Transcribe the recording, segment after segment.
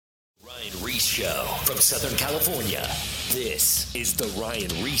Reese Show from Southern California. This is The Ryan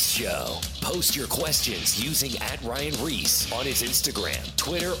Reese Show. Post your questions using @Ryan Reese on his Instagram,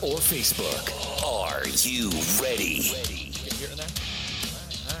 Twitter, or Facebook. Are you ready? Get here in there?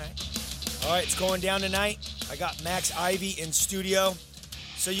 All right. All right, it's going down tonight. I got Max Ivy in studio.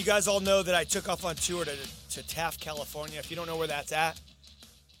 So you guys all know that I took off on tour to Taft, California. If you don't know where that's at,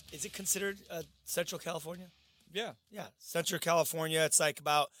 is it considered Central California? Yeah. Yeah, Central California. It's like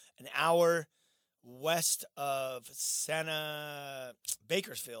about an hour west of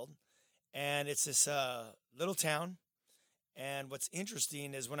Bakersfield. And it's this little town. And what's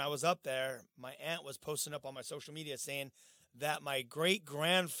interesting is when I was up there, my aunt was posting up on my social media saying that my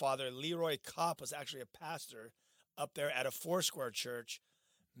great-grandfather, Leroy Kopp, was actually a pastor up there at a Foursquare church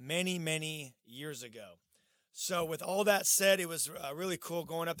many, many years ago. So with all that said, it was really cool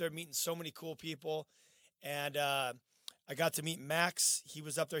going up there, meeting so many cool people. And I got to meet Max. He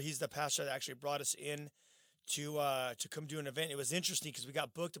was up there. He's the pastor that actually brought us in to come do an event. It was interesting because we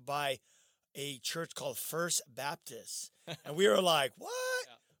got booked by a church called First Baptist. And we were like, what?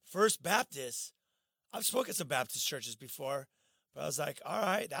 Yeah. First Baptist? I've spoken to some Baptist churches before. But I was like, all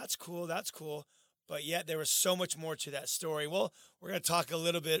right, that's cool. That's cool. But yet there was so much more to that story. Well, we're going to talk a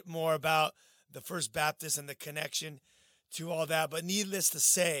little bit more about the First Baptist and the connection to all that. But needless to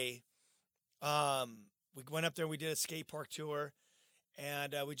say, we went up there, we did a skate park tour,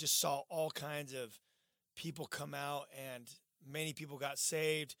 and we just saw all kinds of people come out, and many people got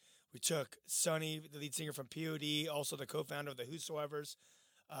saved. We took Sonny, the lead singer from POD, also the co-founder of the Whosoevers,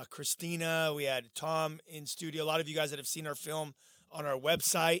 Christina. We had Tom in studio. A lot of you guys that have seen our film on our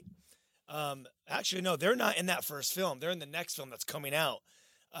website. Actually, no, they're not in that first film. They're in the next film that's coming out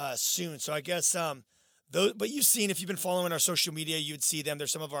soon. So I guess but you've seen, if you've been following our social media, you'd see them.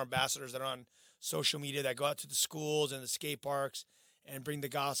 There's some of our ambassadors that are on social media that go out to the schools and the skate parks and bring the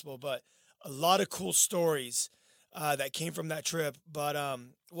gospel. But a lot of cool stories that came from that trip. But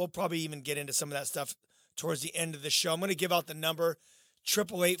we'll probably even get into some of that stuff towards the end of the show. I'm going to give out the number,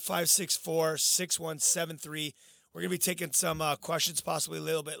 888-564-6173. We're going to be taking some questions possibly a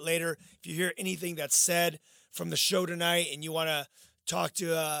little bit later. If you hear anything that's said from the show tonight and you want to talk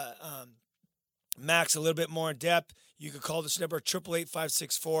to Max a little bit more in depth, you can call this number,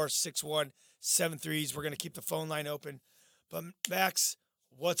 888-564-6173. We're going to keep the phone line open. But Max,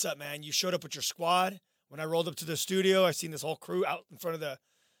 what's up, man? You showed up with your squad. When I rolled up to the studio, I seen this whole crew out in front of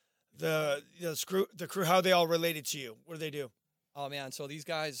the crew. How are they all related to you? What do they do? Oh, man, so these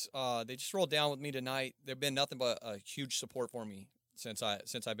guys, they just rolled down with me tonight. They've been nothing but a huge support for me since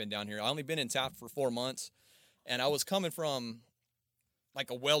I've been down here. I only been in Taft for 4 months, and I was coming from like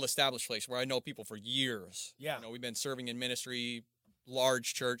a well-established place where I know people for years. Yeah. You know, we've been serving in ministry,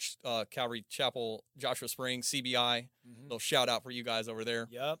 large church, Calvary Chapel, Joshua Springs, CBI. Little shout out for you guys over there.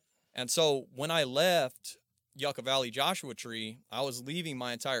 Yep. And so when I left Yucca Valley Joshua Tree, I was leaving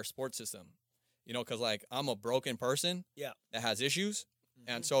my entire support system. You know, because, like, I'm a broken person that has issues.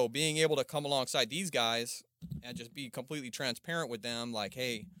 And so being able to come alongside these guys and just be completely transparent with them, like,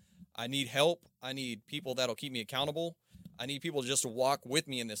 hey, I need help. I need people that'll keep me accountable. I need people just to walk with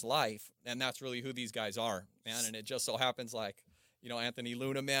me in this life. And that's really who these guys are, man. And it just so happens, like, you know, Anthony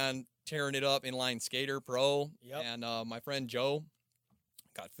Luna, man, tearing it up, inline skater, pro. Yep. And my friend Joe,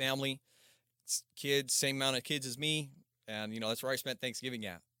 got family, kids, same amount of kids as me. And, you know, that's where I spent Thanksgiving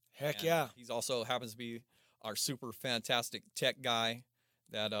at. Heck and yeah. He's also happens to be our super fantastic tech guy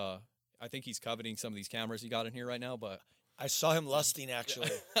that I think he's coveting some of these cameras you got in here right now. But I saw him lusting,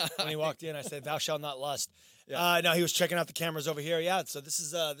 actually. When he walked in, I said, "Thou shalt not lust." Yeah. No, he was checking out the cameras over here. Yeah, so this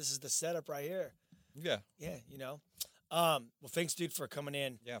is the setup right here. Yeah. Yeah, you know. Well, thanks, dude, for coming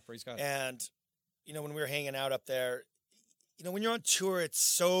in. Yeah, praise God. And, you know, when we were hanging out up there, you know, when you're on tour, it's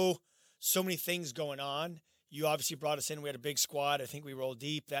so many things going on. You obviously brought us in. We had a big squad. I think we rolled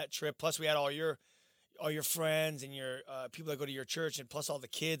deep that trip. Plus, we had all your friends and your people that go to your church, and plus all the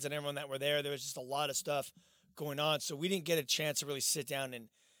kids and everyone that were there. There was just a lot of stuff going on. So we didn't get a chance to really sit down and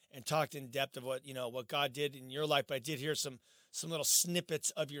talk in depth of what God did in your life. But I did hear some little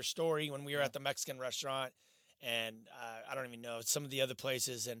snippets of your story when we were at the Mexican restaurant, and I don't even know some of the other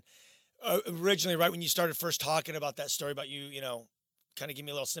places. And originally, right when you started first talking about that story about you know, kind of give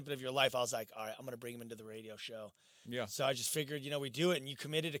me a little snippet of your life, I was like, all right, I'm going to bring him into the radio show. Yeah. So I just figured, you know, we do it, and you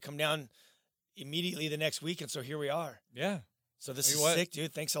committed to come down immediately the next week, and so here we are. Yeah. So this is sick,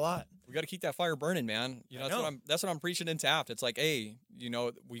 dude. Thanks a lot. We got to keep that fire burning, man. You know, that's what I'm preaching in Taft. It's like, hey, you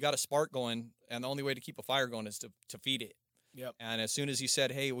know, we got a spark going, and the only way to keep a fire going is to feed it. Yep. And as soon as he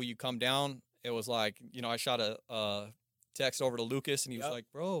said, hey, will you come down? It was like, you know, I shot a text over to Lucas, and he was like,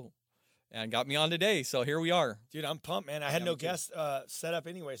 bro, and got me on today. So here we are. Dude, I'm pumped, man. I had no guest set up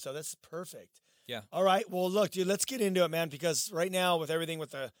anyway, so that's perfect. Yeah. All right. Well, look, dude, let's get into it, man, because right now with everything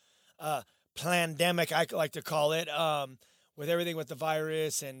with the pandemic, I like to call it, with everything with the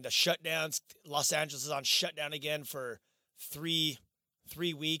virus and the shutdowns, Los Angeles is on shutdown again for three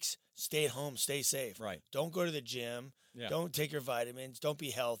weeks. Stay at home. Stay safe. Right. Don't go to the gym. Yeah. Don't take your vitamins. Don't be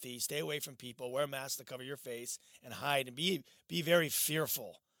healthy. Stay away from people. Wear a mask to cover your face and hide and be very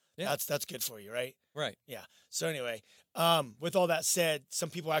fearful. Yeah. That's good for you, right? Right. Yeah. So anyway, with all that said, some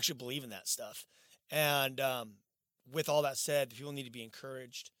people actually believe in that stuff. And with all that said, people need to be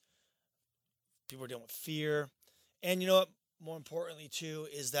encouraged. People are dealing with fear. And you know what? More importantly, too,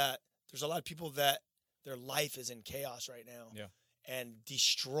 is that there's a lot of people that their life is in chaos right now. Yeah. And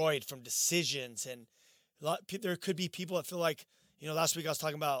destroyed from decisions. And there could be people that feel like, last week I was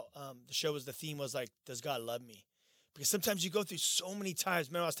talking about the theme was like, does God love me? Because sometimes you go through so many times.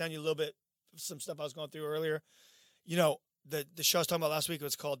 Remember I was telling you a little bit of some stuff I was going through earlier. The show I was talking about last week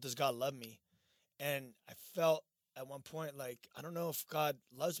was called Does God Love Me? And I felt at one point like, I don't know if God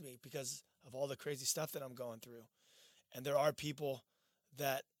loves me because of all the crazy stuff that I'm going through. And there are people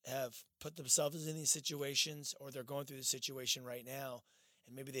that have put themselves in these situations, or they're going through the situation right now,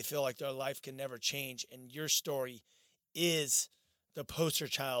 and maybe they feel like their life can never change. And your story is the poster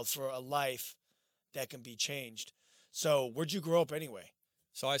child for a life that can be changed. So where'd you grow up anyway?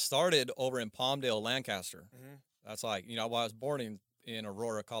 So I started over in Palmdale, Lancaster. Mm-hmm. That's like, I was born in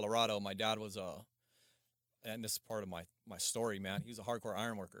Aurora, Colorado. My dad was and this is part of my story, man. He was a hardcore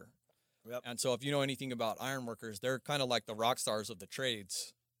iron worker. Yep. And so if you know anything about iron workers, they're kind of like the rock stars of the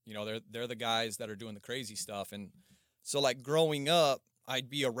trades. They're the guys that are doing the crazy stuff. And so like growing up,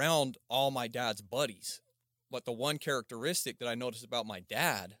 I'd be around all my dad's buddies. But the one characteristic that I noticed about my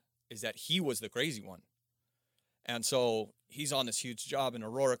dad is that he was the crazy one. And so he's on this huge job in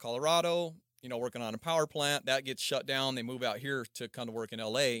Aurora, Colorado, working on a power plant. That gets shut down. They move out here to kind of work in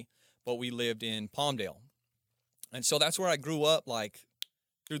LA, but we lived in Palmdale. And so that's where I grew up, like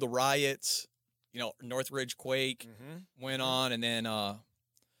through the riots, Northridge quake went on. And then I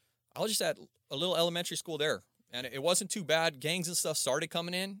was just at a little elementary school there. And it wasn't too bad. Gangs and stuff started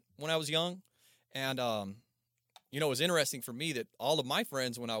coming in when I was young. And, it was interesting for me that all of my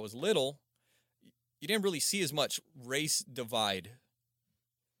friends when I was little, you didn't really see as much race divide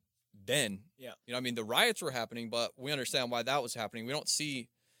then. Yeah. The riots were happening, but we understand why that was happening. We didn't see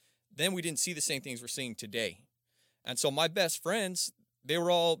the same things we're seeing today. And so my best friends, they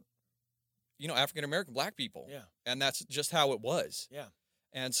were all, African-American black people. Yeah. And that's just how it was. Yeah.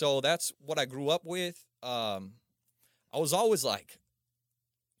 And so that's what I grew up with. I was always like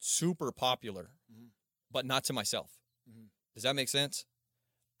super popular, but not to myself. Mm-hmm. Does that make sense?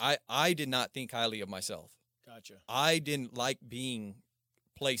 I did not think highly of myself. Gotcha. I didn't like being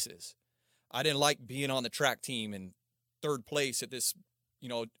places. I didn't like being on the track team in third place at this,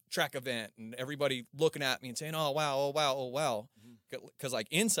 track event and everybody looking at me and saying, oh, wow, oh, wow, oh, wow. Because like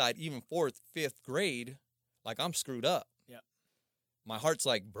inside, even 4th, 5th grade, like I'm screwed up. Yeah. My heart's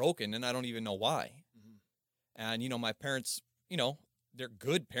like broken and I don't even know why. Mm-hmm. And, my parents, they're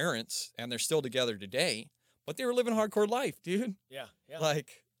good parents and they're still together today, but they were living a hardcore life, dude. Yeah. Yeah.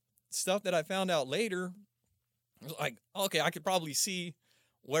 Like stuff that I found out later, I was like, okay, I could probably see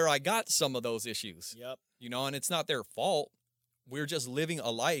where I got some of those issues. Yep. And it's not their fault. We're just living a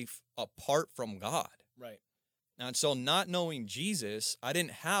life apart from God. Right. And so not knowing Jesus, I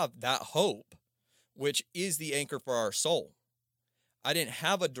didn't have that hope, which is the anchor for our soul. I didn't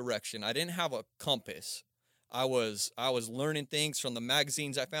have a direction. I didn't have a compass. I was learning things from the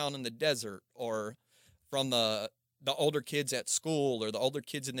magazines I found in the desert or from the older kids at school or the older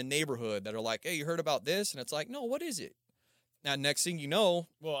kids in the neighborhood that are like, hey, you heard about this? And it's like, no, what is it? Now, next thing you know.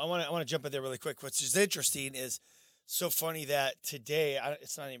 Well, I want to jump in there really quick. What's just interesting is so funny that today,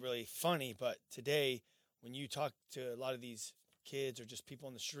 it's not even really funny, but today when you talk to a lot of these kids or just people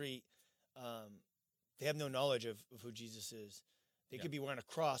on the street, they have no knowledge of who Jesus is. They could be wearing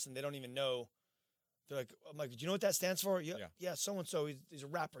a cross and they don't even know. They're like, I'm like, do you know what that stands for? Yeah, so-and-so, he's a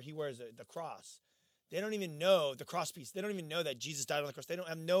rapper. He wears the cross. They don't even know the cross piece. They don't even know that Jesus died on the cross. They don't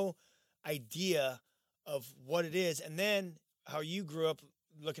have no idea of what it is. And then how you grew up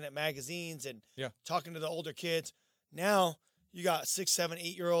looking at magazines and talking to the older kids. Now you got 6, 7,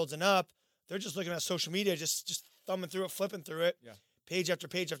 8-year-olds and up. They're just looking at social media, just thumbing through it, flipping through it, page after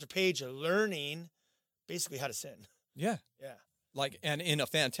page after page, learning basically how to sin. Yeah. Yeah. Like, and in a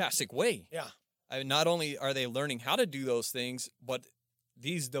fantastic way. Yeah. I mean, not only are they learning how to do those things, but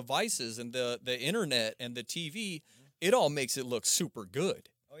these devices and the internet and the TV, it all makes it look super good.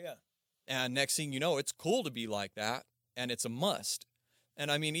 Oh, yeah. And next thing you know, it's cool to be like that, and it's a must.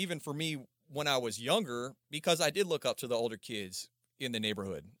 And I mean, even for me when I was younger, because I did look up to the older kids in the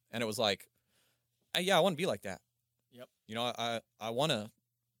neighborhood, and it was like, yeah, I want to be like that. Yep. You know, I want to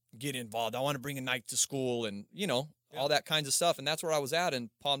get involved. I want to bring a knife to school and, all that kinds of stuff. And that's where I was at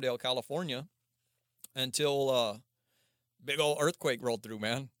in Palmdale, California, until big old earthquake rolled through,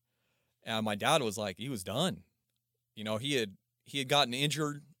 man. And my dad was like, he was done. You know, he had gotten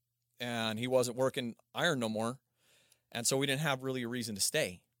injured and he wasn't working iron no more. And so we didn't have really a reason to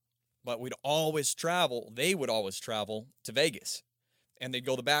stay. But they would always travel to Vegas, and they'd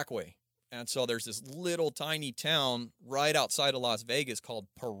go the back way. And so there's this little tiny town right outside of Las Vegas called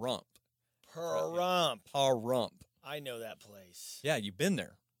Pahrump. Pahrump. I know that place. Yeah, you've been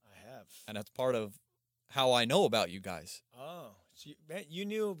there. I have. And that's part of how I know about you guys. Oh, so you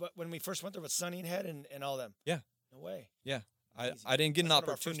knew, but when we first went there with Sonny and Head and all them. Yeah. No way. Yeah. I didn't get an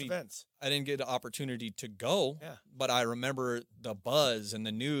opportunity. I didn't get an opportunity to go. Yeah. But I remember the buzz and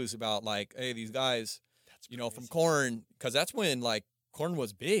the news about like, hey, these guys, from Korn, because that's when like Korn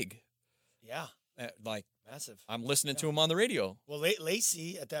was big. Yeah. Like massive. I'm listening to him on the radio. Well,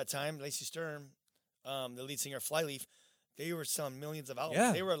 Lacey at that time, Lacey Sturm, the lead singer of Flyleaf, they were selling millions of albums.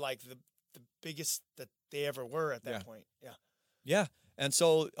 Yeah. They were like the biggest that they ever were at that point. Yeah. Yeah. And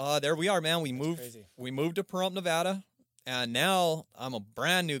so there we are, man. We moved to Pahrump, Nevada. And now I'm a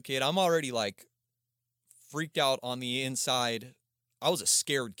brand new kid. I'm already like freaked out on the inside. I was a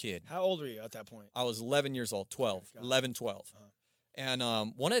scared kid. How old were you at that point? I was 11 years old, 12. Uh-huh. And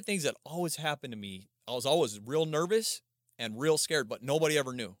one of the things that always happened to me, I was always real nervous and real scared, but nobody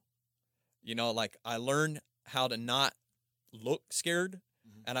ever knew. You know, like I learned how to not look scared,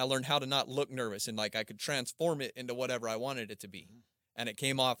 and I learned how to not look nervous, and like I could transform it into whatever I wanted it to be. And it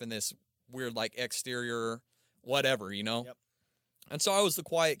came off in this weird like exterior whatever, Yep. And so I was the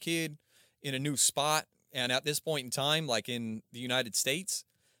quiet kid in a new spot. And at this point in time, like in the United States,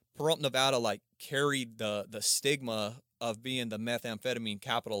 Pahrump, Nevada, like carried the stigma of being the methamphetamine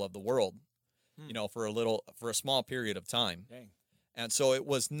capital of the world, for a small period of time. Dang. And so it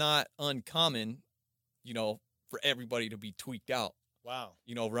was not uncommon, for everybody to be tweaked out. Wow.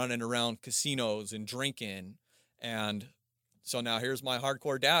 Running around casinos and drinking. And so now here's my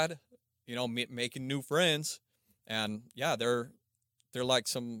hardcore dad, making new friends. And yeah, they're like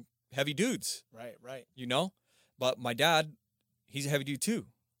some heavy dudes. Right. But my dad, he's a heavy dude too.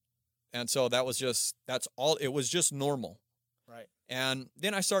 And so it was just normal. Right. And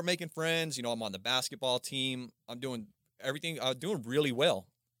then I start making friends, I'm on the basketball team. I'm doing everything. I'm doing really well.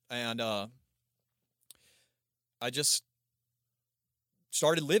 And I just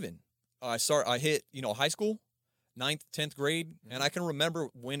started living. I hit, high school, 9th, 10th grade. And I can remember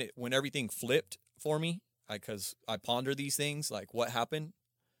when everything flipped for me. Because I ponder these things, like what happened,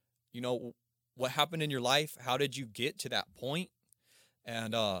 what happened in your life? How did you get to that point?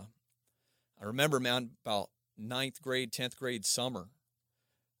 And I remember, man, about 9th grade, 10th grade summer,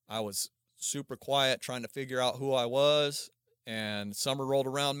 I was super quiet trying to figure out who I was. And summer rolled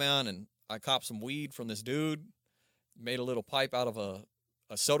around, man, and I copped some weed from this dude, made a little pipe out of a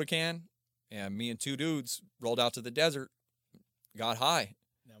soda can, and me and two dudes rolled out to the desert, got high.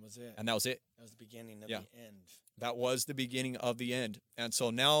 That was it. And that was it. That was the beginning of the end. That was the beginning of the end. And so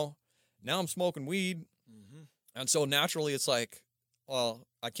now I'm smoking weed. Mm-hmm. And so naturally it's like, well,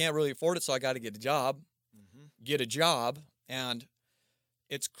 I can't really afford it, so I got to get a job. And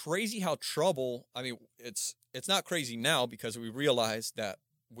it's crazy how it's not crazy now because we realize that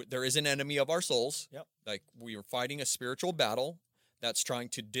there is an enemy of our souls. Yep. Like we are fighting a spiritual battle that's trying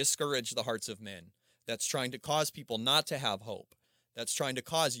to discourage the hearts of men, that's trying to cause people not to have hope, that's trying to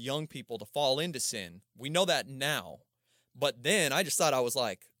cause young people to fall into sin. We know that now. But then I just thought I was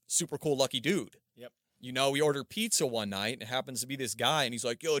like super cool, lucky dude. Yep. We ordered pizza one night and it happens to be this guy and he's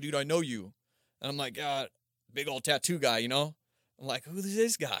like, yo, dude, I know you. And I'm like, God, big old tattoo guy, I'm like, who is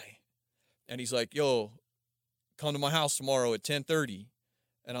this guy? And he's like, yo, come to my house tomorrow at 10:30.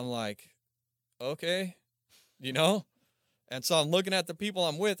 And I'm like, okay, And so I'm looking at the people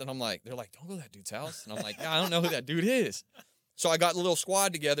I'm with and I'm like, they're like, don't go to that dude's house. And I'm like, yeah, I don't know who that dude is. So I got a little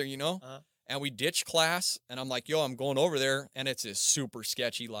squad together, and we ditched class. And I'm like, yo, I'm going over there. And it's this super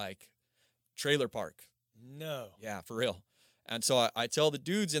sketchy, like, trailer park. No. Yeah, for real. And so I tell the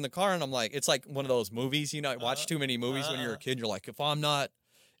dudes in the car, and I'm like, it's like one of those movies, watch too many movies when you're a kid. You're like, if I'm not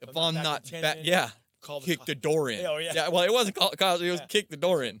back, kick the door in. Oh, yeah. Well, it wasn't called, it was kick the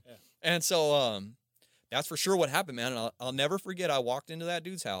door in. Yeah. And so that's for sure what happened, man. And I'll never forget, I walked into that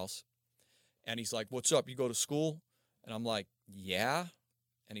dude's house, and he's like, what's up? You go to school? And I'm like, yeah.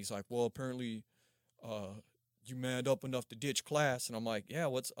 And he's like, well, apparently you manned up enough to ditch class. And I'm like, yeah,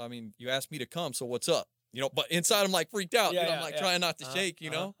 you asked me to come, so what's up? but inside I'm like freaked out. I'm like trying not to shake,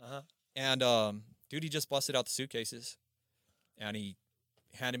 And dude, he just busted out the suitcases and he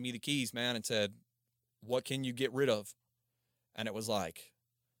handed me the keys, man, and said, "What can you get rid of?" And it was like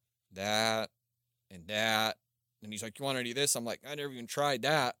that and that. And he's like, "You want any of this?" I'm like, "I never even tried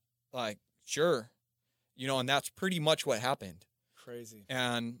that." Like, sure. And that's pretty much what happened. Crazy.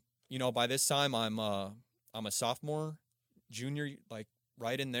 And, by this time I'm a sophomore, junior, like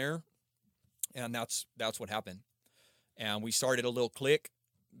right in there. And that's what happened. And we started a little clique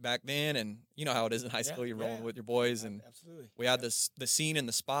back then. And you know how it is in high school, you're rolling with your boys. And absolutely. We had the scene in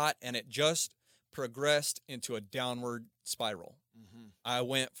the spot, and it just progressed into a downward spiral. Mm-hmm. I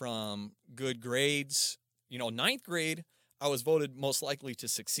went from good grades, ninth grade, I was voted most likely to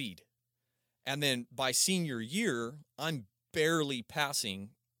succeed. And then by senior year, I'm barely passing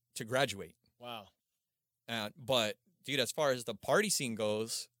to graduate. Wow. But, dude, as far as the party scene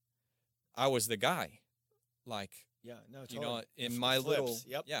goes, I was the guy. Like, yeah, no, totally. In my little,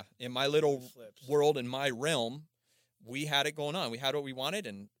 in my little world, in my realm, we had it going on. We had what we wanted,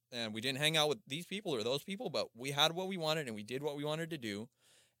 and we didn't hang out with these people or those people, but we had what we wanted, and we did what we wanted to do.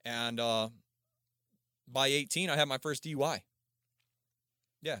 And by 18, I had my first DUI.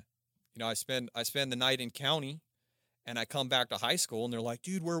 Yeah. I spend the night in county, and I come back to high school, and they're like,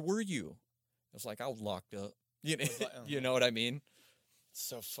 "Dude, where were you?" I was like, "I was locked up." You know what I mean? It's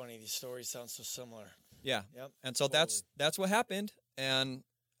so funny. These stories sound so similar. Yeah. Yep. And so totally. that's what happened. And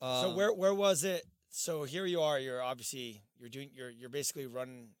so where was it? So here you are. You're obviously you're basically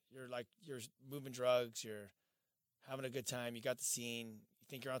running. You're moving drugs. You're having a good time. You got the scene. You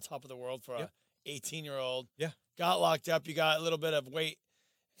think you're on top of the world for a 18-year-old. Yeah. Got locked up. You got a little bit of weight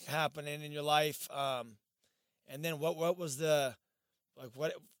happening in your life. And then what was the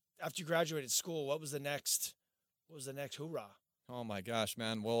what after you graduated school? What was the next hoorah? Oh my gosh,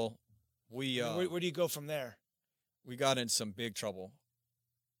 man. Well, where do you go from there? We got in some big trouble,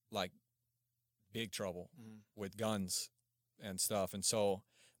 like big trouble with guns and stuff. And so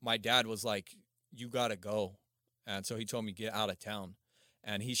my dad was like, "You got to go." And so he told me, "Get out of town."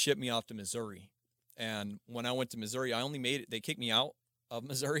 And he shipped me off to Missouri. And when I went to Missouri, I only made it. They kicked me out of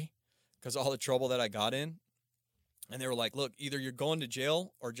Missouri because of all the trouble that I got in. And they were like, "Look, either you're going to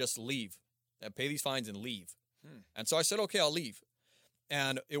jail or just leave and pay these fines and leave." And so I said, "Okay, I'll leave."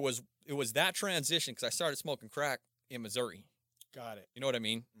 And it was that transition because I started smoking crack in Missouri. Got it. You know what I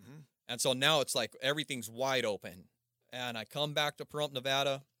mean? Mm-hmm. And so now it's like everything's wide open. And I come back to Pahrump,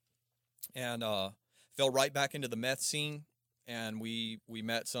 Nevada, and fell right back into the meth scene. And we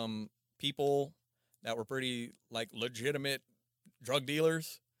met some people that were pretty like legitimate drug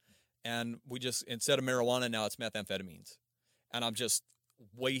dealers. And we just, instead of marijuana, now it's methamphetamines. And I'm just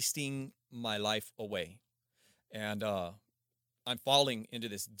wasting my life away. And I'm falling into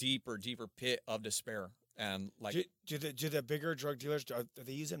this deeper pit of despair. And like, do the bigger drug dealers, are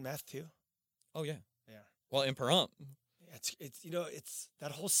they using meth too? Oh yeah. Yeah. Well, in Pahrump. It's it's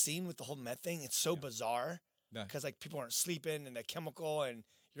that whole scene with the whole meth thing. It's so bizarre because like people aren't sleeping and the chemical, and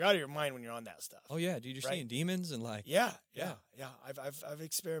you're out of your mind when you're on that stuff. Oh yeah, dude, you're seeing demons and like. Yeah. I've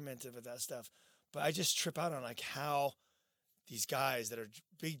experimented with that stuff, but I just trip out on like how these guys that are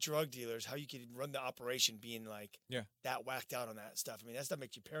big drug dealers, how you can run the operation being like that whacked out on that stuff. I mean, that stuff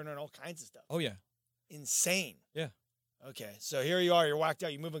makes you paranoid, all kinds of stuff. Oh yeah. Insane. Yeah. Okay, so here you are. You're whacked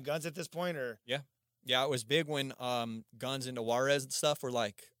out. You moving guns at this point, or? Yeah, it was big when guns into Juarez and stuff were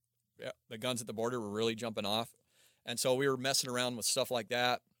like, the guns at the border were really jumping off. And so we were messing around with stuff like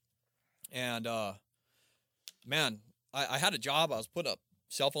that. And, man, I had a job. I was putting up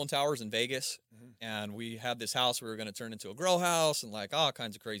cell phone towers in Vegas. And we had this house we were going to turn into a grow house and like all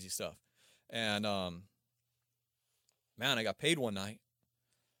kinds of crazy stuff. And, man, I got paid one night.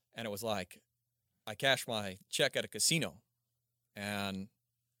 And it was like, I cashed my check at a casino. And,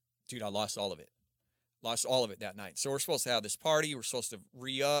 dude, I lost all of it. Lost all of it that night. So we're supposed to have this party. We're supposed to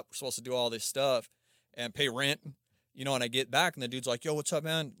re-up. We're supposed to do all this stuff and pay rent. And I get back and the dude's like, "Yo, what's up,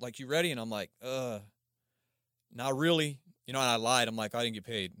 man? Like, you ready?" And I'm like, not really. And I lied. I'm like, "I didn't get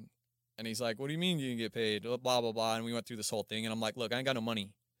paid." And he's like, "What do you mean you didn't get paid?" Blah, blah, blah. And we went through this whole thing. And I'm like, "Look, I ain't got no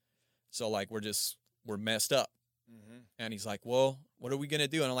money. So, like, we're messed up." And he's like, "Well, what are we going to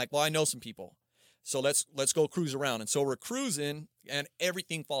do?" And I'm like, "Well, I know some people. So let's go cruise around." And so we're cruising and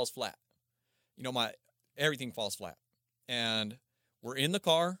everything falls flat. Everything falls flat. And we're in the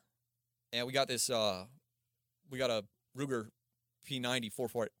car and we got this, we got a Ruger P90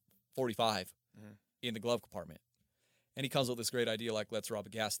 445 in the glove compartment. And he comes with this great idea, like, "Let's rob a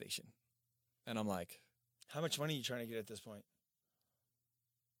gas station." And I'm like, how much money are you trying to get at this point?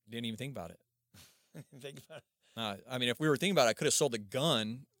 Didn't even think about it. Think about it. I mean, if we were thinking about it, I could have sold the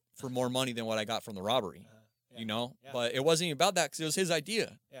gun for more money than what I got from the robbery. Yeah. You know, Yeah. but it wasn't even about that because it was his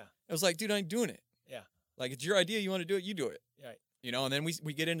idea. Yeah. It was like, dude, I ain't doing it. Yeah. Like, it's your idea. You want to do it, you do it. Right. You know, and then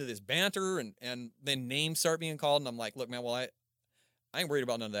we get into this banter and then names start being called. And I'm like, look, man, well, I ain't worried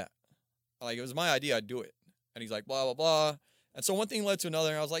about none of that. Like, it was my idea. I'd do it. And he's like, blah, blah, blah. And so one thing led to another.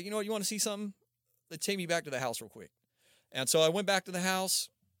 And I was like, you know what? You want to see something? Let's take me back to the house real quick. And so I went back to the house,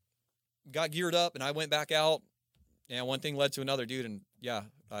 got geared up, and I went back out. And one thing led to another, dude. And yeah,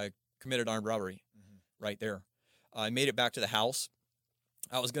 I committed armed robbery right there. I made it back to the house.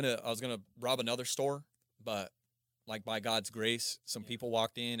 I was gonna rob another store, but like by God's grace, some people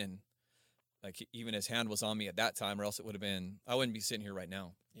walked in and like even his hand was on me at that time, or else it would have been, I wouldn't be sitting here right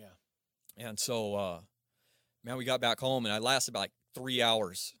now. Yeah. And so, man, we got back home and I lasted about like 3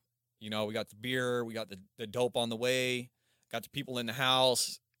 hours. You know, we got the beer, we got the dope on the way, got the people in the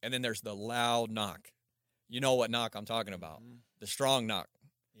house, and then there's the loud knock. You know what knock I'm talking about? The strong knock.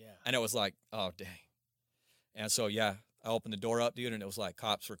 Yeah. And it was like, oh, dang. And so, yeah, I opened the door up, dude, and it was like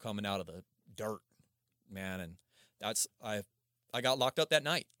cops were coming out of the dirt, man. And that's, I got locked up that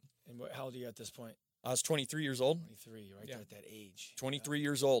night. And how old are you at this point? I was 23 years old. 23. You're right there at that age. 23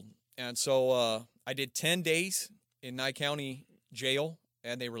 years old. And so I did 10 days in Nye County jail,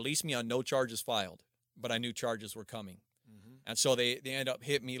 and they released me on no charges filed. But I knew charges were coming. And so they end up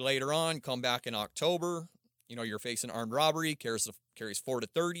hitting me later on, come back in October. You know, you're facing armed robbery, carries 4 to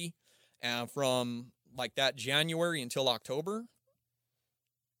 30. And from like that January until October,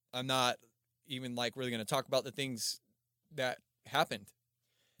 I'm not even like really going to talk about the things that happened,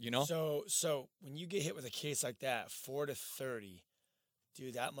 you know? So when you get hit with a case like that, 4 to 30,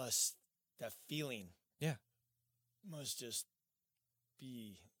 dude, that feeling. Yeah. Must just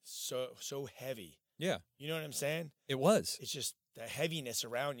be so heavy. Yeah. You know what I'm saying? It was. It's just the heaviness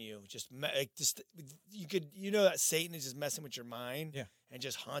around you. You know that Satan is just messing with your mind. Yeah. And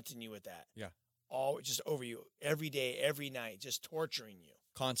just haunting you with that. Yeah. All just over you every day, every night, just torturing you.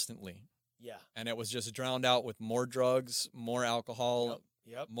 Constantly. Yeah. And it was just drowned out with more drugs, more alcohol,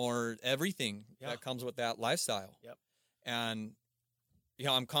 Yep. more everything that comes with that lifestyle. Yep. And, you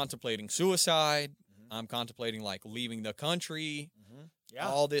know, I'm contemplating suicide. I'm contemplating like leaving the country. Yeah.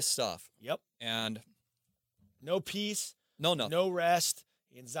 All this stuff. Yep. And no peace. No. No rest.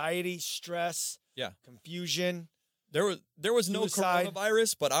 Anxiety, stress. Yeah. Confusion. There was suicide. No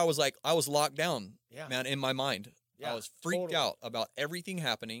coronavirus, but I was locked down, Yeah. man, in my mind. Yeah, I was freaked totally. out about everything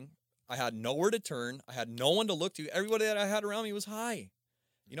happening. I had nowhere to turn. I had no one to look to. Everybody that I had around me was high.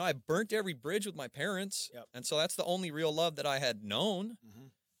 You know, I burnt every bridge with my parents. Yep. And so that's the only real love that I had known.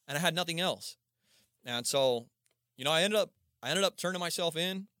 And I had nothing else. And so, you know, I ended up turning myself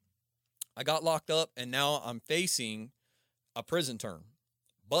in. I got locked up, and now I'm facing a prison term.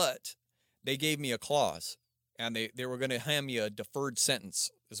 But they gave me a clause, and they were going to hand me a deferred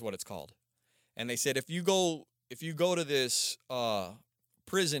sentence, is what it's called. And they said, if you go to this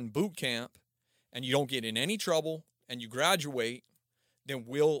prison boot camp and you don't get in any trouble and you graduate, then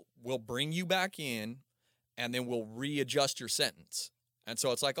we'll bring you back in, and then we'll readjust your sentence. And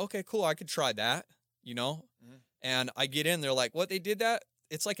so it's like, okay, cool, I could try that, you know? And I get in, they're like, what, they did that?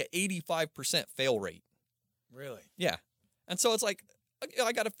 It's like an 85% fail rate. Really? Yeah. And so it's like,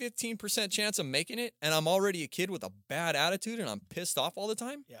 I got a 15% chance of making it, and I'm already a kid with a bad attitude, and I'm pissed off all the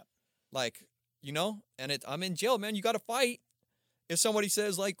time. Yeah. Like, you know, and I'm in jail, man. You got to fight if somebody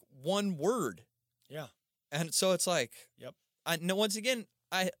says like one word. Yeah. And so it's like, Yep. I know, once again,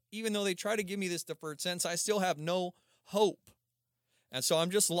 even though they try to give me this deferred sentence, I still have no hope. And so I'm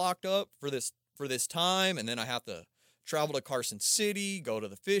just locked up for this time, and then I have to travel to Carson City, go to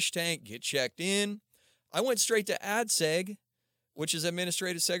the fish tank, get checked in. I went straight to ADSEG, which is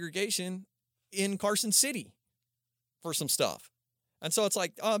administrative segregation in Carson City, for some stuff. And so it's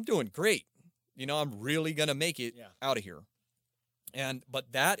like, oh, I'm doing great. You know, I'm really going to make it out of here.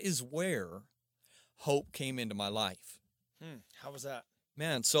 But that is where hope came into my life. How was that?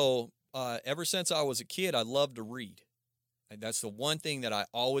 Man, so ever since I was a kid, I loved to read. And that's the one thing that I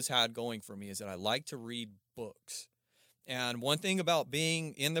always had going for me, is that I like to read books. And one thing about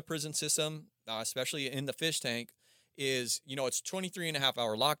being in the prison system, especially in the fish tank, is, you know, it's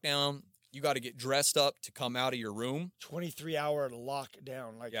 23-and-a-half-hour lockdown. You got to get dressed up to come out of your room. 23-hour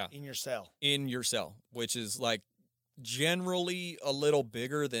lockdown, like in your cell. In your cell, which is like generally a little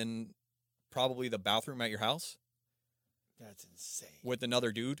bigger than probably the bathroom at your house. That's insane. With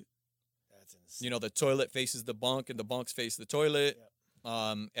another dude. That's insane. You know, the toilet faces the bunk and the bunks face the toilet.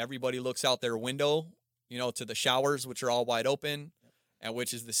 Yep. Everybody looks out their window, you know, to the showers, which are all wide open, and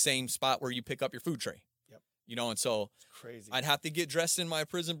which is the same spot where you pick up your food tray. Yep. You know, and so it's crazy. I'd have to get dressed in my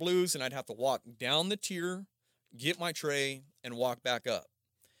prison blues, and I'd have to walk down the tier, get my tray, and walk back up.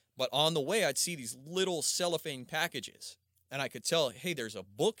 But on the way, I'd see these little cellophane packages, and I could tell, hey, there's a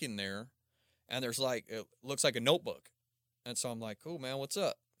book in there, and there's like, it looks like a notebook. And so I'm like, cool, man, what's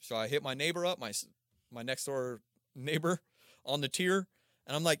up? So I hit my neighbor up, my next door neighbor on the tier,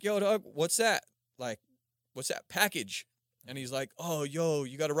 and I'm like, yo, dog, what's that? Like, what's that package? And he's like, oh, yo,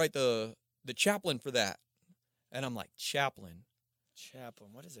 you got to write the chaplain for that. And I'm like, chaplain?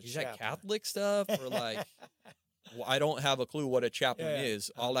 Chaplain? What is a Is chaplain? that Catholic stuff? Or like, well, I don't have a clue what a chaplain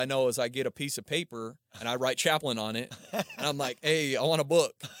is. All I know is I get a piece of paper and I write chaplain on it. And I'm like, hey, I want a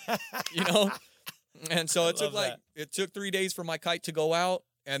book, you know? And so it took 3 days for my kite to go out.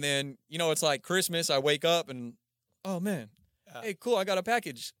 And then, you know, it's like Christmas. I wake up and, oh, man, hey, cool, I got a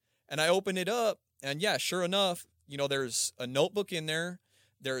package. And I open it up. And, yeah, sure enough, you know, there's a notebook in there.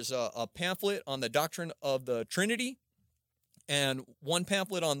 There's a pamphlet on the doctrine of the Trinity and one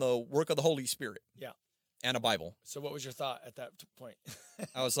pamphlet on the work of the Holy Spirit. Yeah. And a Bible. So what was your thought at that point?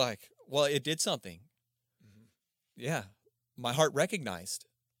 I was like, well, it did something. Mm-hmm. Yeah. My heart recognized.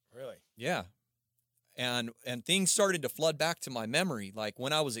 Really? Yeah. And things started to flood back to my memory. Like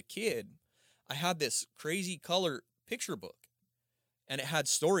when I was a kid, I had this crazy color picture book. And it had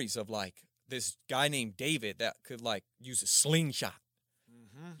stories of like this guy named David that could like use a slingshot,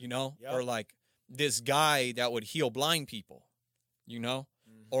 you know, or like this guy that would heal blind people, you know,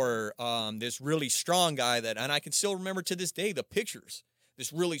 or this really strong guy that, and I can still remember to this day the pictures,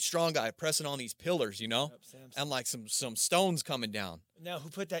 this really strong guy pressing on these pillars, you know, and like some stones coming down. Now, who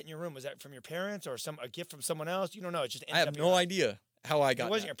put that in your room? Was that from your parents or a gift from someone else? You don't know. It just I have no idea how I got.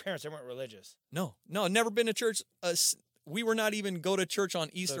 It wasn't your parents. They weren't religious. No, never been to church. We were not even go to church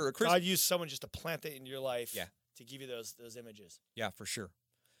on Easter or Christmas. God used someone just to plant it in your life. Yeah. To give you those images. Yeah, for sure.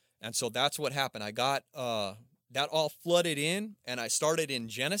 And so that's what happened. I got that all flooded in, and I started in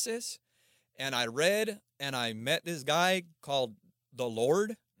Genesis, and I read, and I met this guy called the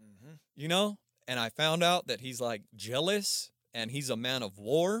Lord, you know, and I found out that he's like jealous, and he's a man of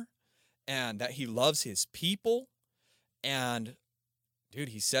war, and that he loves his people, and dude,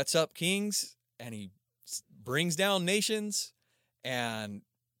 he sets up kings, and he brings down nations, and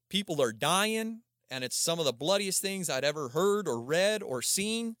people are dying, and it's some of the bloodiest things I'd ever heard or read or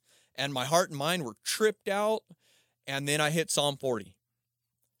seen, and my heart and mind were tripped out, and then I hit Psalm 40.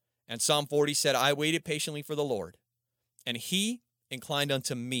 And Psalm 40 said, I waited patiently for the Lord, and he inclined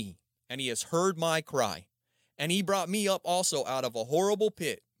unto me, and he has heard my cry, and he brought me up also out of a horrible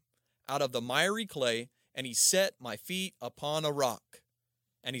pit, out of the miry clay, and he set my feet upon a rock,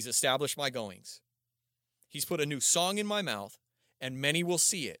 and he's established my goings. He's put a new song in my mouth, and many will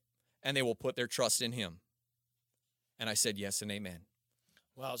see it, and they will put their trust in him. And I said yes and amen.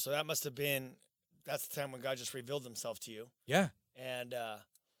 Wow, so that must have been, that's the time when God just revealed himself to you. Yeah. And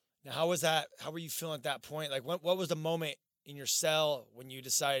now how was that, how were you feeling at that point? Like what was the moment in your cell when you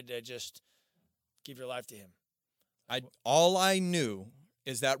decided to just give your life to him? All I knew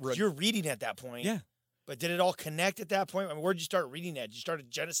is that... You're reading at that point. Yeah. But did it all connect at that point? I mean, where did you start reading at? Did you start at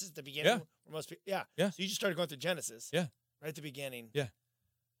Genesis at the beginning? Yeah. Where most people, yeah. Yeah. So you just started going through Genesis. Yeah. Right at the beginning. Yeah.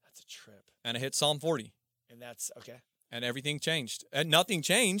 That's a trip. And I hit Psalm 40. And that's, okay. And everything changed. And nothing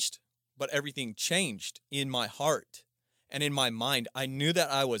changed, but everything changed in my heart and in my mind. I knew that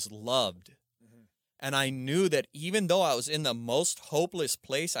I was loved. And I knew that even though I was in the most hopeless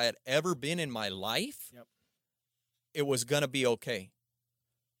place I had ever been in my life, it was going to be okay.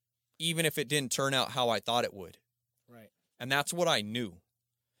 Even if it didn't turn out how I thought it would. Right. And that's what I knew.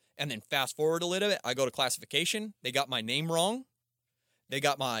 And then fast forward a little bit, I go to classification. They got my name wrong. They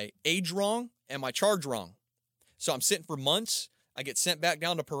got my age wrong and my charge wrong. So I'm sitting for months. I get sent back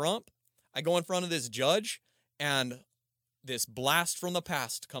down to Pahrump. I go in front of this judge, and this blast from the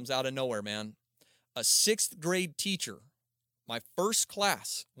past comes out of nowhere, man. A 6th grade teacher, my first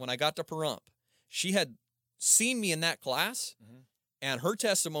class when I got to Pahrump, she had seen me in that class, and her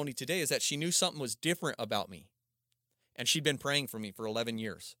testimony today is that she knew something was different about me. And she'd been praying for me for 11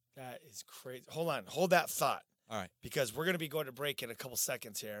 years. That is crazy. Hold on. Hold that thought. All right. Because we're going to be going to break in a couple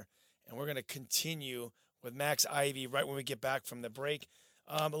seconds here, and we're going to continue with Max Ivy right when we get back from the break.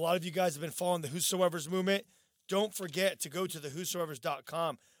 A lot of you guys have been following the Whosoever's movement. Don't forget to go to the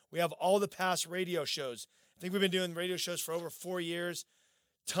whosoevers.com. We have all the past radio shows. I think we've been doing radio shows for over 4 years.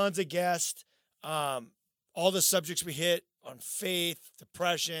 Tons of guests. All the subjects we hit on faith,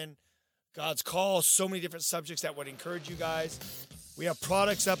 depression, God's call, so many different subjects that would encourage you guys. We have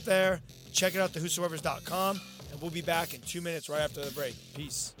products up there. Check it out, thewhosoevers.com, and we'll be back in 2 minutes right after the break.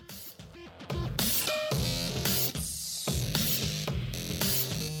 Peace.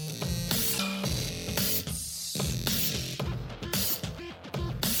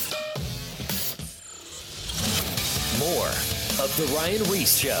 More of The Ryan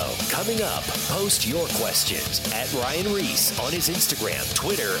Reese Show. Coming up, post your questions at Ryan Reese on his Instagram,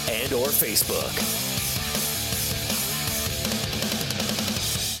 Twitter, and or Facebook.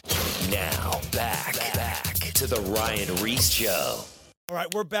 Now, back to The Ryan Reese Show. All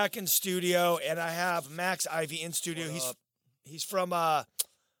right, we're back in studio, and I have Max Ivy in studio. He's from I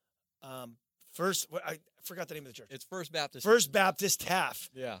forgot the name of the church. It's First Baptist. First Baptist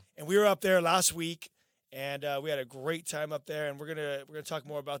Taft. Yeah. And we were up there last week, and we had a great time up there, and we're gonna talk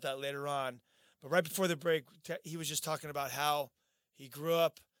more about that later on. But right before the break, he was just talking about how he grew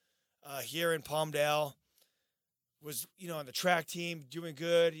up here in Palmdale, was on the track team, doing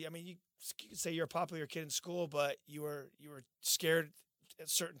good. I mean, you could say you're a popular kid in school, but you were scared at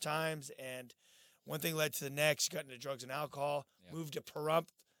certain times, and one thing led to the next. You got into drugs and alcohol, moved to Pahrump,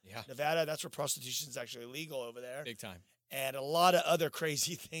 Nevada. That's where prostitution is actually legal over there. Big time. And a lot of other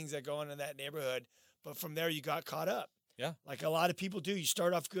crazy things that go on in that neighborhood. But from there, you got caught up. Yeah. Like a lot of people do. You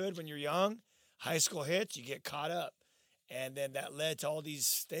start off good when you're young. High school hits, you get caught up. And then that led to all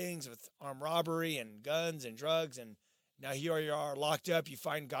these things with armed robbery and guns and drugs. And now here you are locked up. You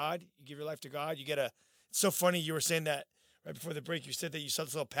find God. You give your life to God. It's so funny. You were saying that right before the break. You said that you saw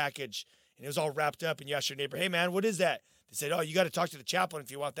this little package, and it was all wrapped up, and you asked your neighbor, hey, man, what is that? They said, oh, you got to talk to the chaplain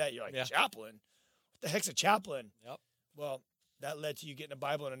if you want that. You're like, chaplain? What the heck's a chaplain? Yep. Well, that led to you getting a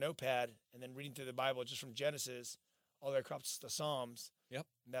Bible and a notepad and then reading through the Bible just from Genesis all the way across the Psalms. Yep.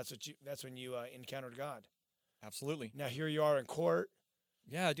 And that's when you encountered God. Absolutely. Now here you are in court.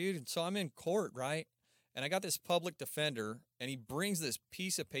 Yeah, dude. So I'm in court, right? And I got this public defender, and he brings this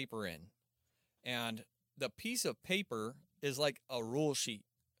piece of paper in. And the piece of paper is like a rule sheet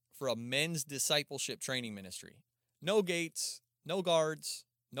for a men's discipleship training ministry. No gates, no guards,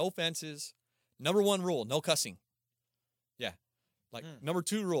 no fences. Number 1 rule, no cussing. Yeah. Like number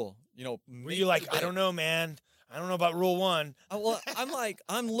 2 rule, Were you like, I don't know, man. I don't know about rule 1. Well,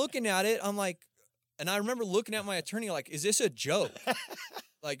 I'm looking at it. I'm like, and I remember looking at my attorney like, is this a joke?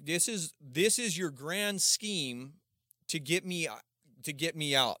 Like, this is your grand scheme to get me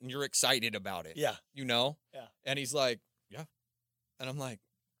out, and you're excited about it. Yeah. Yeah. And he's like, yeah. And I'm like,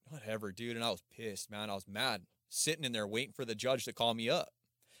 whatever, dude. And I was pissed, man. I was mad, sitting in there waiting for the judge to call me up.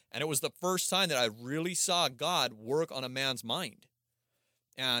 And it was the first time that I really saw God work on a man's mind.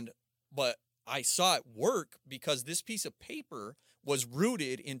 But I saw it work because this piece of paper was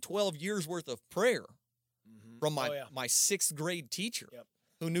rooted in 12 years worth of prayer from my 6th grade teacher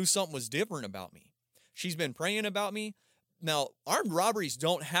who knew something was different about me. She's been praying about me. Now, armed robberies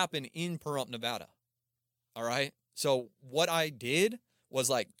don't happen in Pahrump, Nevada. All right? So what I did was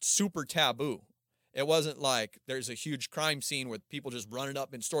like super taboo. It wasn't like there's a huge crime scene with people just running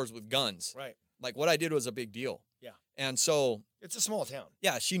up in stores with guns. Right. Like what I did was a big deal. Yeah. And so it's a small town.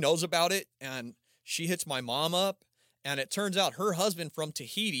 Yeah, she knows about it, and she hits my mom up, and it turns out her husband from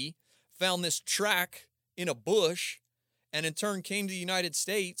Tahiti found this track in a bush and in turn came to the United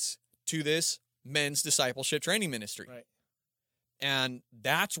States to this men's discipleship training ministry. Right. And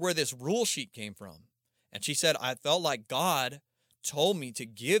that's where this rule sheet came from. And she said, I felt like God told me to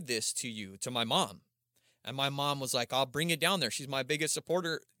give this to you, to my mom. And my mom was like, I'll bring it down there. She's my biggest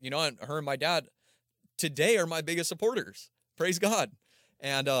supporter, and her and my dad today are my biggest supporters. Praise God.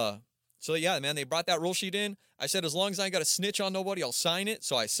 And so, yeah, man, they brought that rule sheet in. I said, as long as I ain't got to snitch on nobody, I'll sign it.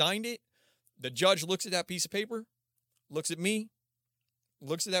 So I signed it. The judge looks at that piece of paper, looks at me,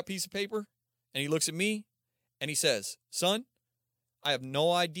 looks at that piece of paper, and he looks at me, and he says, son, I have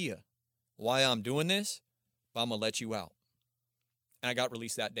no idea why I'm doing this, but I'm going to let you out. And I got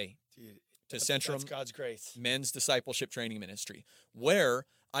released that day. Dude, to Centrum that's God's grace. Men's Discipleship Training Ministry, where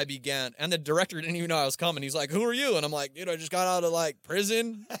I began, and the director didn't even know I was coming. He's like, who are you? And I'm like, dude, I just got out of like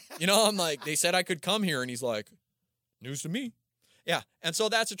prison. I'm like, they said I could come here. And he's like, news to me. Yeah. And so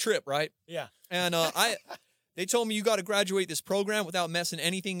that's a trip, right? Yeah. And they told me you got to graduate this program without messing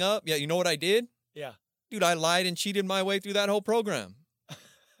anything up. Yeah. You know what I did? Yeah. Dude, I lied and cheated my way through that whole program.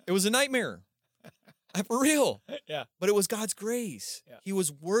 It was a nightmare. For real. Yeah. But it was God's grace. Yeah. He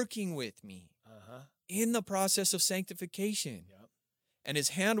was working with me in the process of sanctification. Yep. And his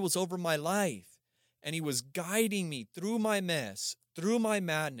hand was over my life. And he was guiding me through my mess, through my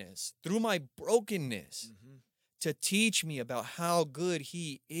madness, through my brokenness to teach me about how good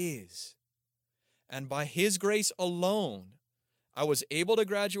he is. And by his grace alone, I was able to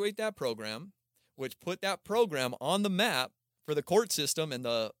graduate that program, which put that program on the map for the court system and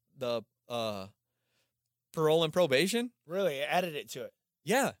the parole and probation. Really? It added it to it?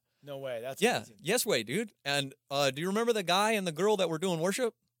 Yeah. No way. That's amazing. Yes way, dude. And do you remember the guy and the girl that were doing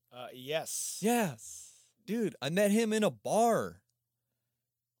worship? Yes. Yeah. Dude, I met him in a bar.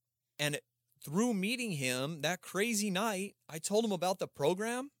 And through meeting him that crazy night, I told him about the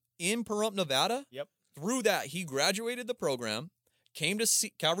program in Pahrump, Nevada. Yep. Through that, he graduated the program, came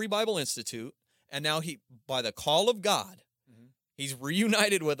to Calvary Bible Institute, and now by the call of God, he's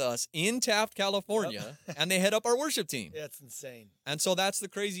reunited with us in Taft, California, and they head up our worship team. That's insane. And so that's the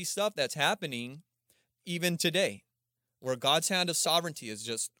crazy stuff that's happening even today, where God's hand of sovereignty is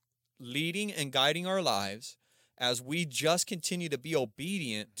just leading and guiding our lives as we just continue to be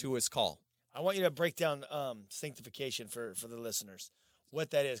obedient to his call. I want you to break down sanctification for the listeners,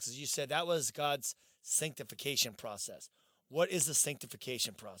 what that is, because you said that was God's sanctification process. What is the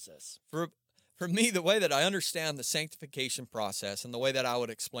sanctification process? For me, the way that I understand the sanctification process and the way that I would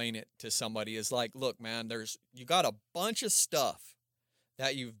explain it to somebody is like, look, man, you got a bunch of stuff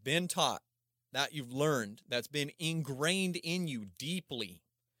that you've been taught, that you've learned, that's been ingrained in you deeply.